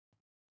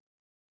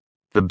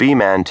The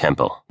Bee-Man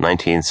Temple,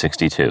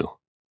 1962.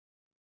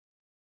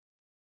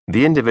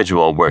 The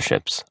individual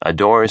worships,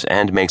 adores,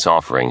 and makes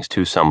offerings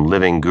to some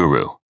living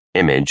guru,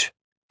 image,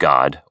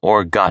 god,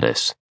 or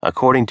goddess,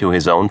 according to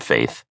his own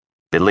faith,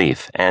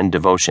 belief, and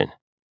devotion.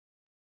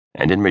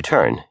 And in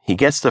return, he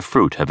gets the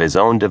fruit of his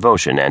own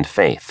devotion and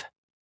faith.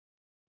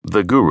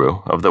 The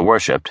guru of the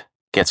worshipped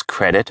gets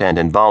credit and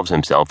involves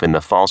himself in the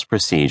false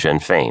prestige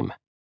and fame,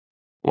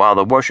 while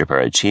the worshipper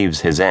achieves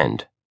his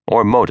end,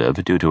 or motive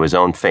due to his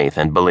own faith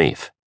and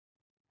belief.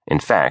 In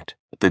fact,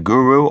 the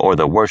guru or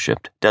the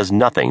worshipped does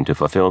nothing to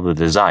fulfill the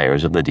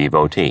desires of the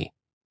devotee.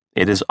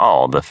 It is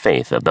all the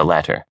faith of the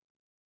latter.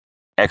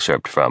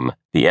 Excerpt from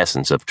The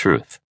Essence of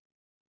Truth.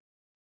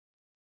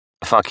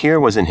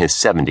 Faqir was in his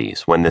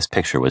 70s when this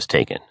picture was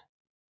taken.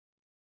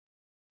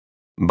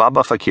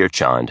 Baba Faqir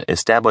Chand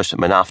established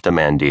Manafta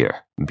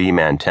Mandir,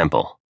 Bee-Man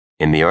Temple,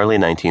 in the early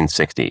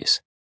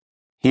 1960s.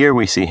 Here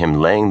we see him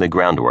laying the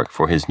groundwork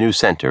for his new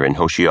center in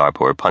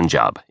Hoshiarpur,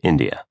 Punjab,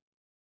 India.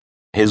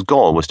 His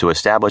goal was to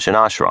establish an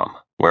ashram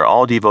where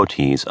all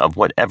devotees of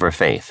whatever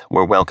faith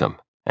were welcome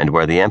and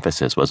where the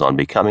emphasis was on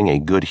becoming a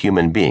good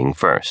human being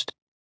first.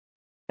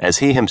 As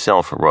he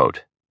himself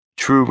wrote,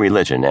 true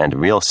religion and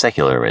real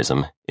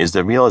secularism is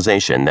the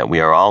realization that we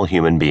are all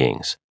human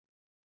beings.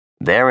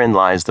 Therein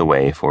lies the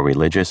way for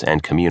religious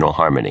and communal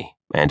harmony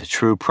and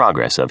true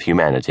progress of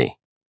humanity.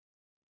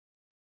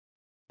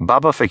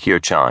 Baba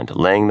Faqir Chand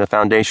laying the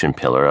foundation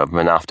pillar of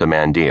Manafta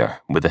Mandir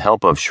with the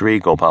help of Sri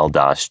Gopal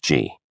Das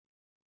Ji.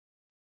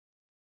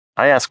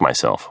 I ask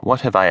myself,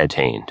 what have I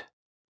attained?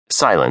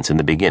 Silence in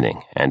the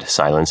beginning and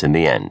silence in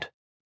the end.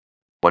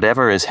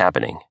 Whatever is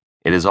happening,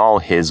 it is all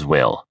His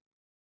will.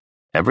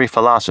 Every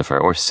philosopher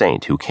or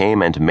saint who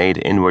came and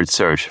made inward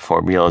search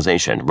for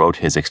realization wrote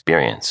his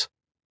experience.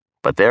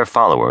 But their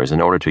followers, in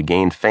order to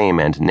gain fame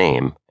and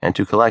name and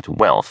to collect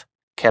wealth,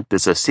 kept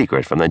this a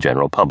secret from the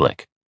general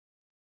public.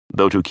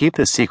 Though to keep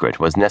the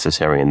secret was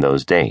necessary in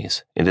those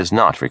days, it is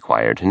not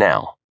required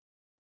now.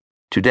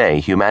 Today,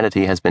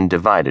 humanity has been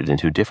divided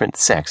into different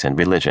sects and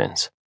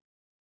religions.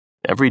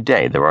 Every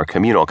day there are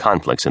communal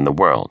conflicts in the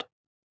world.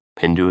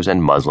 Hindus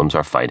and Muslims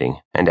are fighting,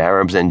 and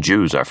Arabs and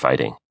Jews are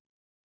fighting.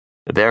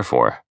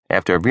 Therefore,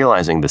 after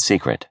realizing the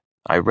secret,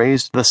 I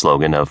raised the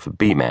slogan of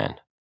Bee-Man.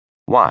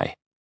 Why?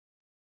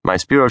 My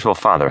spiritual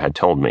father had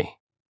told me,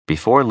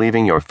 before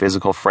leaving your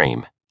physical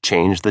frame,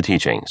 change the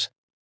teachings.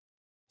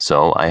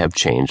 So I have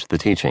changed the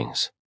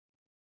teachings.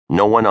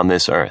 No one on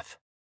this earth.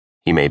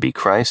 He may be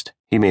Christ,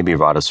 he may be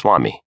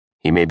Radhaswami,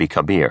 he may be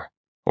Kabir,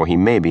 or he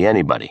may be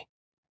anybody.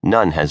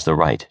 None has the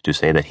right to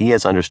say that he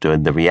has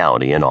understood the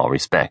reality in all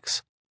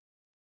respects.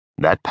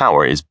 That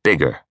power is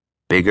bigger,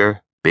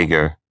 bigger,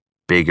 bigger,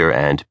 bigger,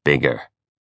 and bigger.